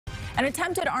An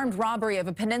attempted armed robbery of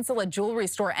a Peninsula jewelry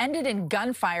store ended in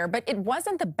gunfire, but it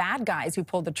wasn't the bad guys who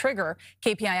pulled the trigger.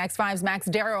 KPIX 5's Max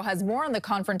Darrow has more on the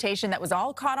confrontation that was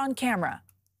all caught on camera.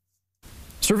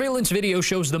 Surveillance video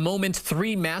shows the moment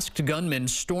three masked gunmen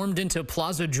stormed into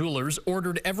Plaza Jewelers,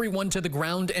 ordered everyone to the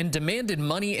ground, and demanded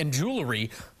money and jewelry,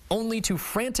 only to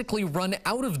frantically run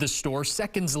out of the store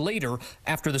seconds later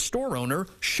after the store owner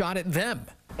shot at them.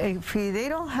 If they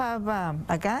don't have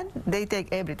a gun, they take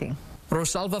everything.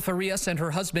 Rosalva Farias and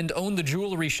her husband own the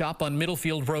jewelry shop on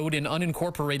Middlefield Road in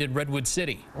unincorporated Redwood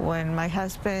City. When my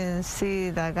husband see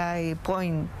the guy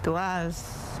point to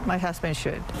us, my husband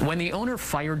shoot. When the owner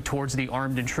fired towards the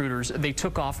armed intruders, they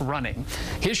took off running.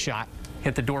 His shot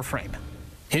hit the door frame.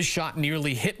 His shot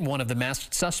nearly hit one of the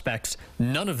masked suspects.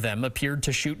 None of them appeared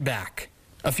to shoot back.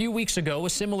 A few weeks ago, a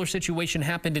similar situation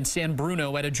happened in San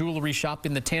Bruno at a jewelry shop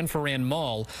in the Tanforan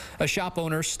Mall. A shop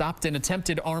owner stopped an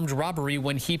attempted armed robbery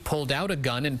when he pulled out a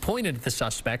gun and pointed at the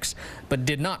suspects, but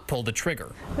did not pull the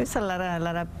trigger. There's a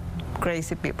lot of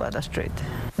crazy people on the street.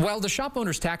 While the shop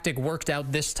owner's tactic worked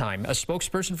out this time, a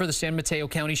spokesperson for the San Mateo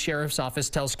County Sheriff's Office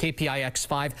tells KPIX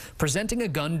 5 presenting a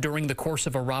gun during the course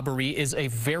of a robbery is a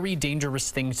very dangerous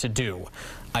thing to do.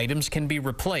 Items can be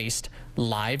replaced,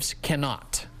 lives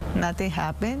cannot. Nothing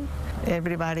happened.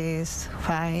 Everybody is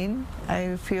fine.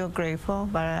 I feel grateful,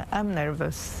 but I'm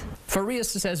nervous.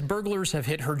 Farias says burglars have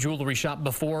hit her jewelry shop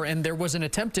before, and there was an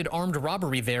attempted armed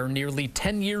robbery there nearly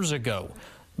 10 years ago.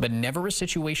 But never a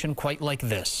situation quite like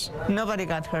this. Nobody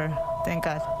got hurt, thank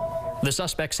God. The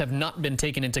suspects have not been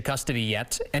taken into custody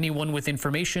yet. Anyone with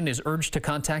information is urged to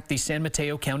contact the San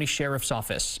Mateo County Sheriff's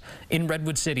Office. In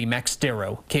Redwood City, Max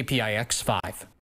Darrow, KPIX 5.